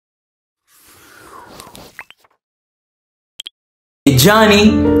A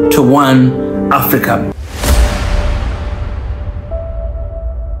journey to one Africa.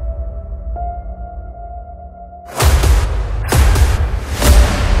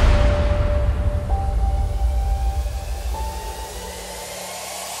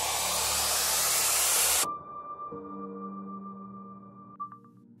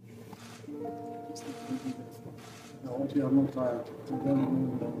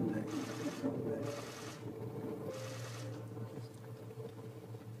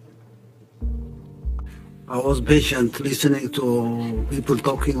 I was patient listening to people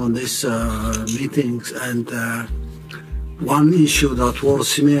talking on these meetings, and one issue that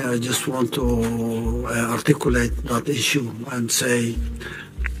worries me, I just want to articulate that issue and say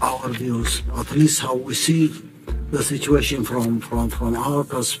our views, at least how we see the situation from our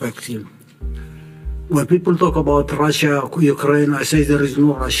perspective. When people talk about Russia, Ukraine, I say there is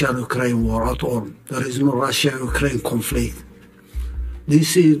no Russia-Ukraine war at all. There is no Russia-Ukraine conflict.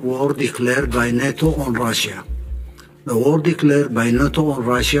 This is war declared by NATO on Russia. The war declared by NATO on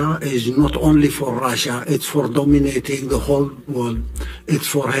Russia is not only for Russia, it's for dominating the whole world. It's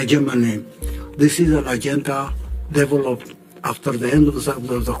for hegemony. This is an agenda developed after the end of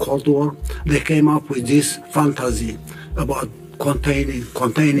the Cold War. They came up with this fantasy about containing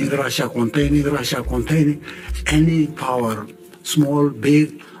Russia, containing any power, small,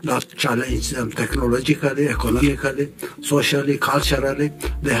 big, that challenge them technologically, economically, socially, culturally.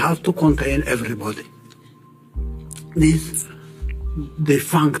 They have to contain everybody. This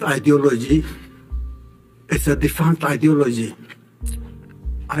defunct ideology, it's a defunct ideology.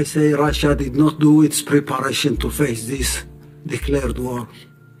 I say Russia did not do its preparation to face this declared war.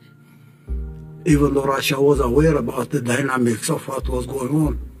 Even though Russia was aware about the dynamics of what was going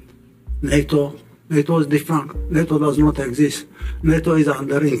on. NATO is defunct. NATO does not exist. NATO is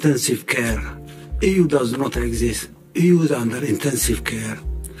under intensive care. EU does not exist. EU is under intensive care.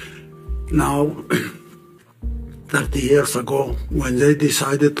 Now, 30 years ago, when they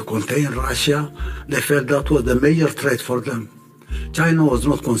decided to contain Russia, they felt that was the major threat for them. China was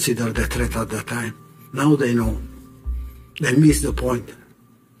not considered a threat at that time. Now they know. They missed the point.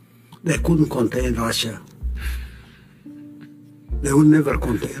 They couldn't contain Russia. They will never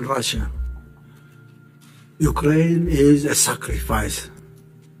contain Russia. Ukraine is a sacrifice.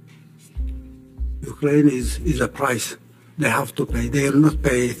 Ukraine is a price they have to pay. They will not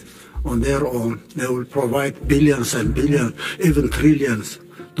pay it on their own. They will provide billions and billions, even trillions,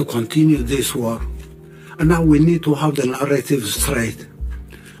 to continue this war. And now we need to have the narrative straight.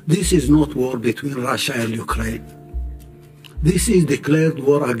 This is not war between Russia and Ukraine. This is declared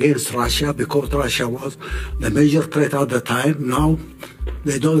war against Russia because Russia was the major threat at the time. Now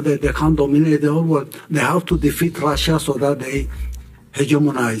they can't dominate the whole world. They have to defeat Russia so that they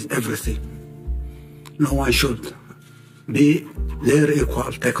hegemonize everything. No one should be their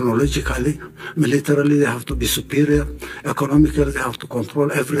equal technologically, militarily they have to be superior, economically they have to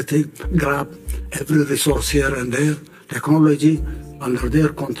control everything, grab every resource here and there, technology under their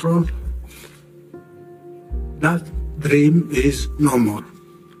control. That dream is no more.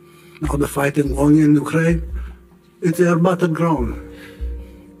 Now the fighting going in Ukraine, it's their battleground.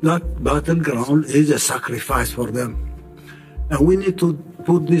 That battleground is a sacrifice for them. And we need to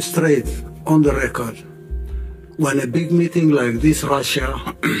put this straight on the record. When a big meeting like this, Russia,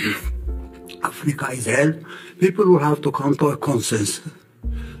 Africa is held, people will have to come to a consensus.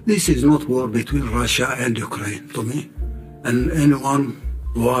 This is not war between Russia and Ukraine, to me. And anyone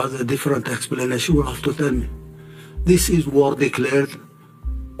who has a different explanation will have to tell me. This is war declared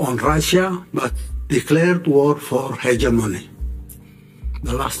on Russia, but declared war for hegemony.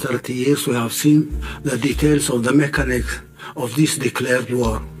 The last 30 years we have seen the details of the mechanics of this declared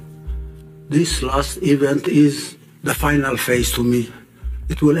war. This last event is the final phase to me.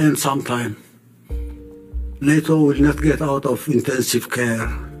 It will end sometime. NATO will not get out of intensive care.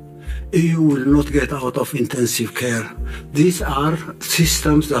 EU will not get out of intensive care. These are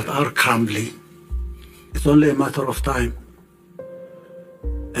systems that are crumbling. It's only a matter of time.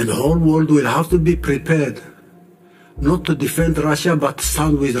 And the whole world will have to be prepared not to defend Russia, but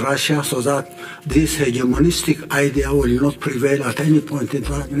stand with Russia so that this hegemonistic idea will not prevail at any point in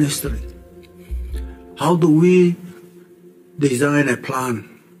time in history. How do we design a plan?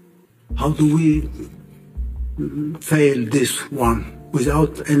 How do we fail this one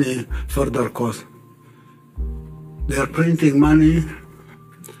without any further cost? They are printing money.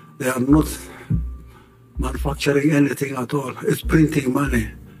 They are not manufacturing anything at all. It's printing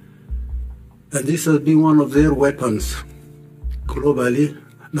money. And this has been one of their weapons globally.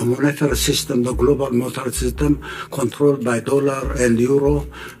 The monetary system, the global monetary system controlled by dollar and euro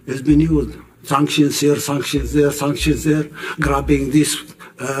has been used. sanctions here, sanctions there, sanctions there, grabbing this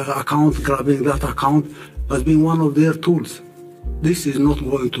account, grabbing that account, has been one of their tools. This is not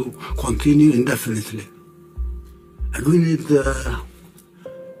going to continue indefinitely. And we need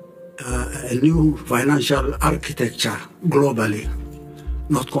a new financial architecture globally,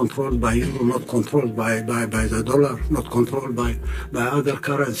 not controlled by euro, not controlled by the dollar, not controlled by other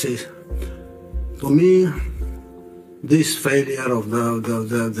currencies. To me, this failure of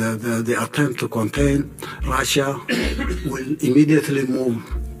the attempt to contain Russia will immediately move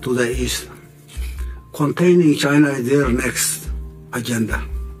to the east. Containing China is their next agenda.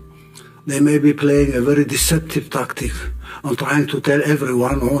 They may be playing a very deceptive tactic on trying to tell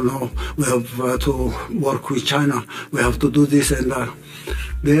everyone, oh no, we have to work with China, we have to do this and that.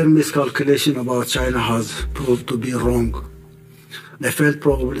 Their miscalculation about China has proved to be wrong. They felt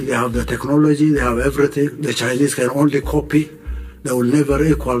probably they have the technology, they have everything, the Chinese can only copy, they will never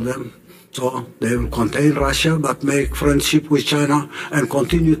equal them. So they will contain Russia, but make friendship with China and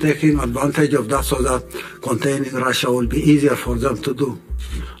continue taking advantage of that so that containing Russia will be easier for them to do.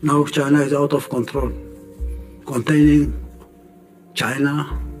 Now China is out of control. Containing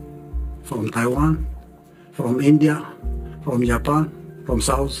China from Taiwan, from India, from Japan, from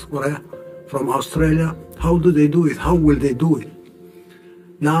South Korea, from Australia. How do they do it? How will they do it?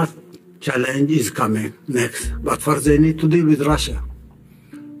 That challenge is coming next. But first they need to deal with Russia.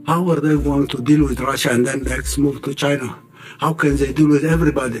 How are they going to deal with Russia and then next move to China? How can they deal with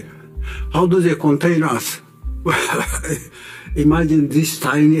everybody? How do they contain us? Imagine this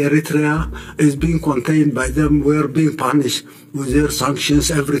tiny Eritrea is being contained by them. We are being punished with their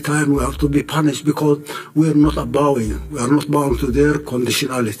sanctions. Every time we have to be punished because we are not bowing. We are not bound to their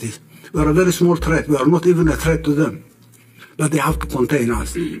conditionalities. We are a very small threat. We are not even a threat to them. But they have to contain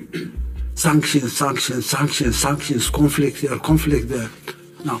us. Sanctions, sanctions, sanctions, sanctions, conflict here, conflict there.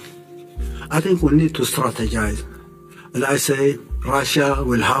 Now, I think we need to strategize. And I say Russia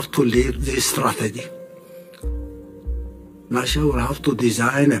will have to lead this strategy. Russia will have to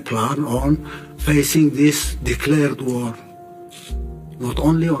design a plan on facing this declared war. Not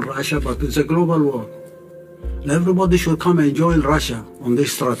only on Russia, but it's a global war. And everybody should come and join Russia on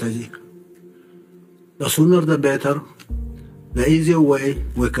this strategy. The sooner the better, the easier way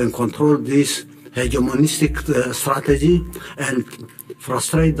we can control this hegemonistic strategy and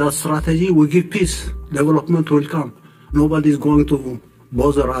frustrate that strategy, we give peace. Development will come. Nobody is going to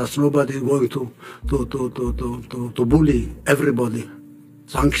bother us. Nobody is going to bully everybody.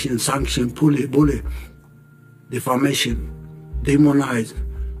 Sanction, bully, defamation, demonize,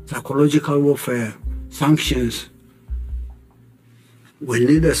 psychological warfare, sanctions. We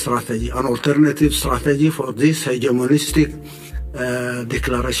need a strategy, an alternative strategy for this hegemonistic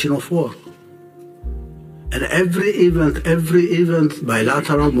declaration of war. And every event,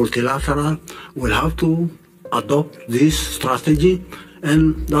 bilateral, multilateral, will have to adopt this strategy.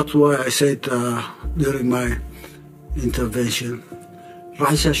 And that's why I said during my intervention,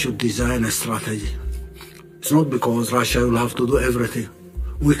 Russia should design a strategy. It's not because Russia will have to do everything.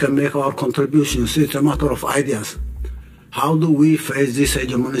 We can make our contributions. It's a matter of ideas. How do we face this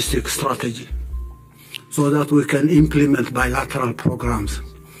hegemonistic strategy so that we can implement bilateral programs,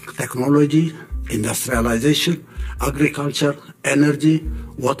 technology, industrialization, agriculture, energy,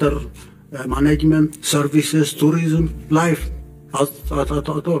 water management, services, tourism, life, how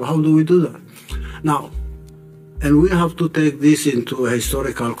do we do that? Now, and we have to take this into a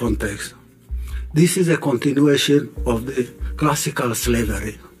historical context. This is a continuation of the classical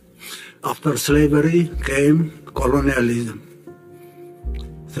slavery. After slavery came colonialism.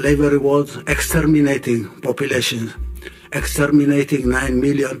 Slavery was exterminating populations, exterminating 9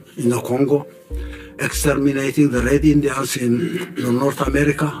 million in the Congo, exterminating the Red Indians in North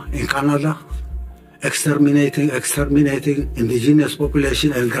America, in Canada, exterminating indigenous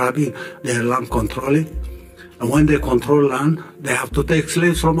population and grabbing their land, controlling. And when they control land, they have to take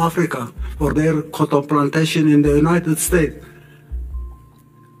slaves from Africa for their cotton plantation in the United States.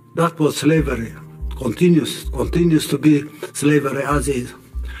 That was slavery. Continues to be slavery as is.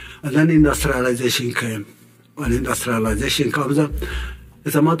 And then industrialization came. When industrialization comes up,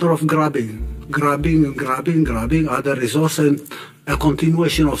 it's a matter of grabbing other resources, and a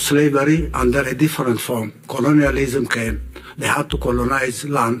continuation of slavery under a different form. Colonialism came. They had to colonize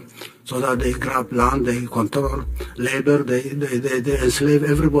land so that they grab land, they control labor, they enslave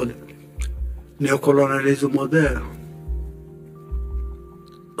everybody. Neocolonialism was there.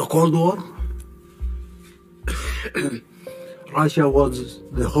 The Cold War, Russia was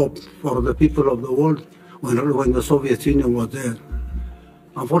the hope for the people of the world when the Soviet Union was there.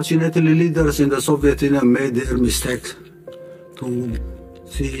 Unfortunately, leaders in the Soviet Union made their mistakes to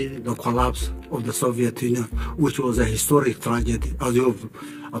see the collapse of the Soviet Union, which was a historic tragedy, as you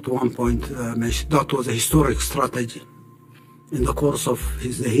at one point mentioned. That was a historic strategy. In the course of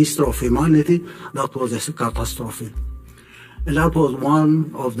the history of humanity, that was a catastrophe. And that was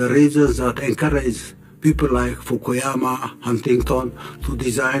one of the reasons that encouraged people like Fukuyama, Huntington, to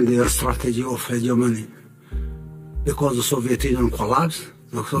design their strategy of hegemony. Because the Soviet Union collapsed,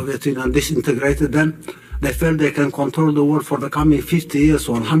 the Soviet Union disintegrated, then they felt they can control the world for the coming 50 years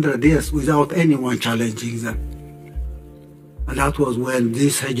or 100 years without anyone challenging them. And that was when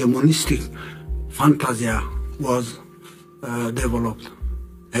this hegemonistic fantasia was developed.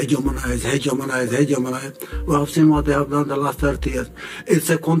 Hegemonize, hegemonize, hegemonize. We have seen what they have done the last 30 years. It's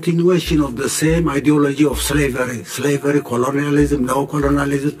a continuation of the same ideology of slavery. Slavery, colonialism,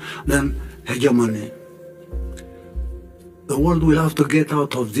 neo-colonialism, then hegemony. The world will have to get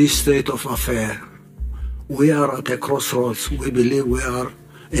out of this state of affair. We are at a crossroads. We believe we are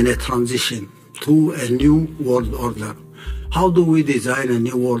in a transition to a new world order. How do we design a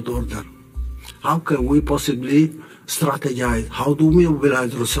new world order? How can we possibly strategize? How do we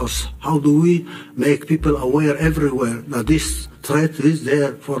mobilize resources? How do we make people aware everywhere that this threat is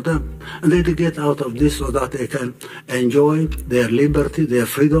there for them? And then to get out of this so that they can enjoy their liberty, their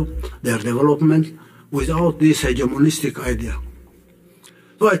freedom, their development without this hegemonistic idea.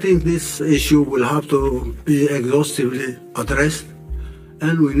 So I think this issue will have to be exhaustively addressed,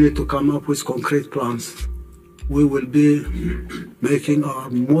 and we need to come up with concrete plans. We will be making our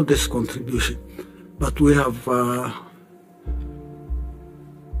modest contribution, but we have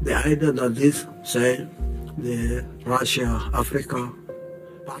the idea that this, say, the Russia-Africa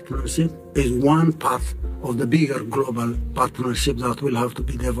partnership is one part of the bigger global partnership that will have to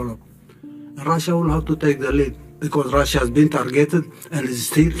be developed. And Russia will have to take the lead, because Russia has been targeted and is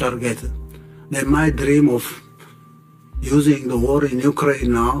still targeted. They might dream of using the war in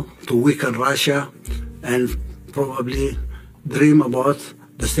Ukraine now to weaken Russia and probably dream about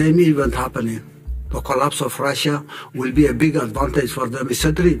the same event happening. The collapse of Russia will be a big advantage for them. It's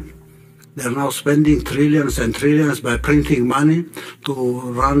a dream. They're now spending trillions and trillions by printing money to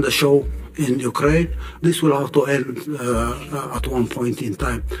run the show in Ukraine. This will have to end at one point in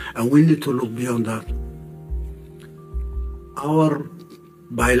time, and we need to look beyond that. Our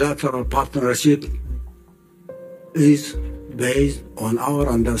bilateral partnership is based on our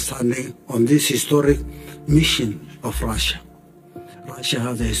understanding on this historic mission of Russia. Russia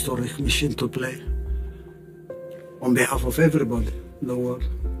has a historic mission to play on behalf of everybody in the world.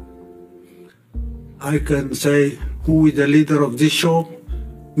 I can say who is the leader of this show.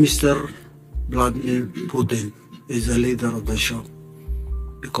 Mr. Vladimir Putin is the leader of the show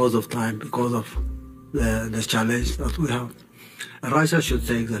because of time, because of the challenge that we have. And Russia should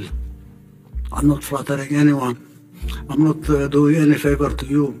take that. I'm not flattering anyone. I'm not doing any favor to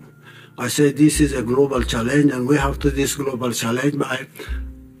you. I say this is a global challenge, and we have to this global challenge by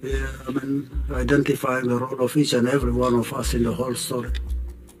identifying the role of each and every one of us in the whole story.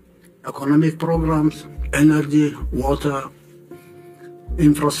 Economic programs, energy, water,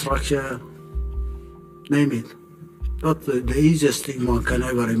 infrastructure, name it. That's the easiest thing one can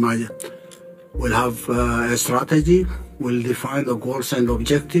ever imagine. We'll have a strategy, we'll define the goals and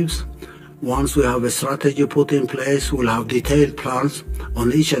objectives. Once we have a strategy put in place, we'll have detailed plans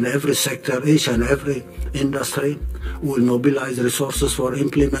on each and every sector, each and every industry. We'll mobilize resources for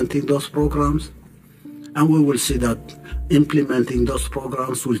implementing those programs. And we will see that implementing those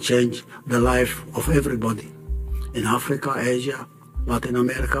programs will change the life of everybody in Africa, Asia, Latin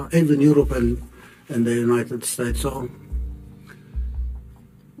America, even Europe and the United States. So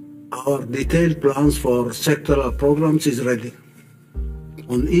our detailed plans for sectoral programs is ready.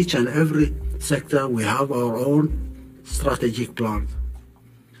 On each and every sector, we have our own strategic plan.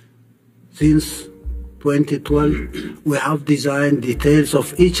 Since 2012, we have designed details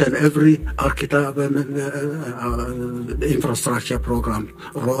of each and every infrastructure program: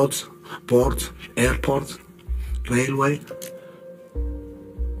 roads, ports, airports, railway,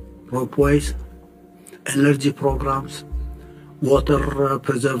 ropeways, energy programs, water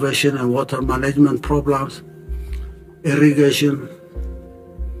preservation and water management programs, irrigation,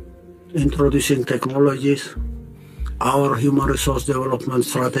 introducing technologies. Our human resource development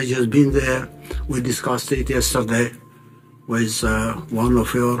strategy has been there. We discussed it yesterday with one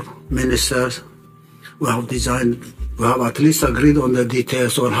of your ministers. We have at least agreed on the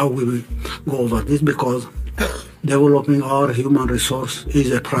details on how we will go over this, because developing our human resource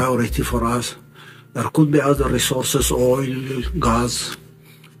is a priority for us. There could be other resources, oil, gas,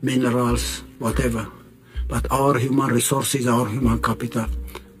 minerals, whatever. But our human resource is our human capital.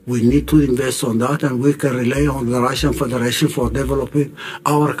 We need to invest on that, and we can rely on the Russian Federation for developing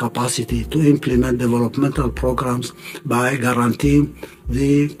our capacity to implement developmental programs by guaranteeing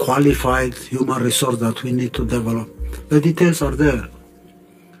the qualified human resource that we need to develop. The details are there.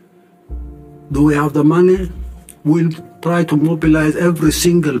 Do we have the money? We'll try to mobilize every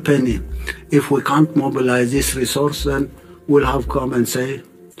single penny. If we can't mobilize this resource, then we'll have come and say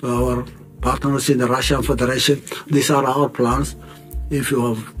to our partners in the Russian Federation, these are our plans. If you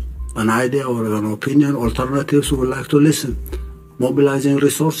have an idea or an opinion, alternatives, we would like to listen. Mobilizing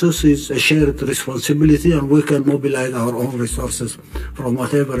resources is a shared responsibility, and we can mobilize our own resources from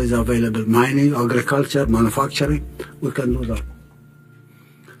whatever is available. Mining, agriculture, manufacturing, we can do that.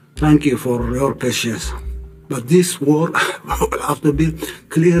 Thank you for your patience. But this war will have to be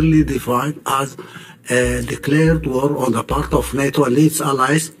clearly defined as a declared war on the part of NATO and its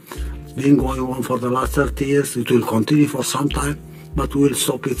allies. It's been going on for the last 30 years. It will continue for some time, but we'll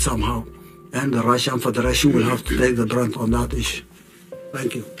stop it somehow. And the Russian Federation will have to take the brunt on that issue.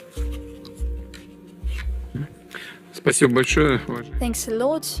 Thank you. Спасибо большое. Thanks a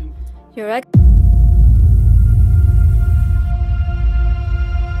lot, Your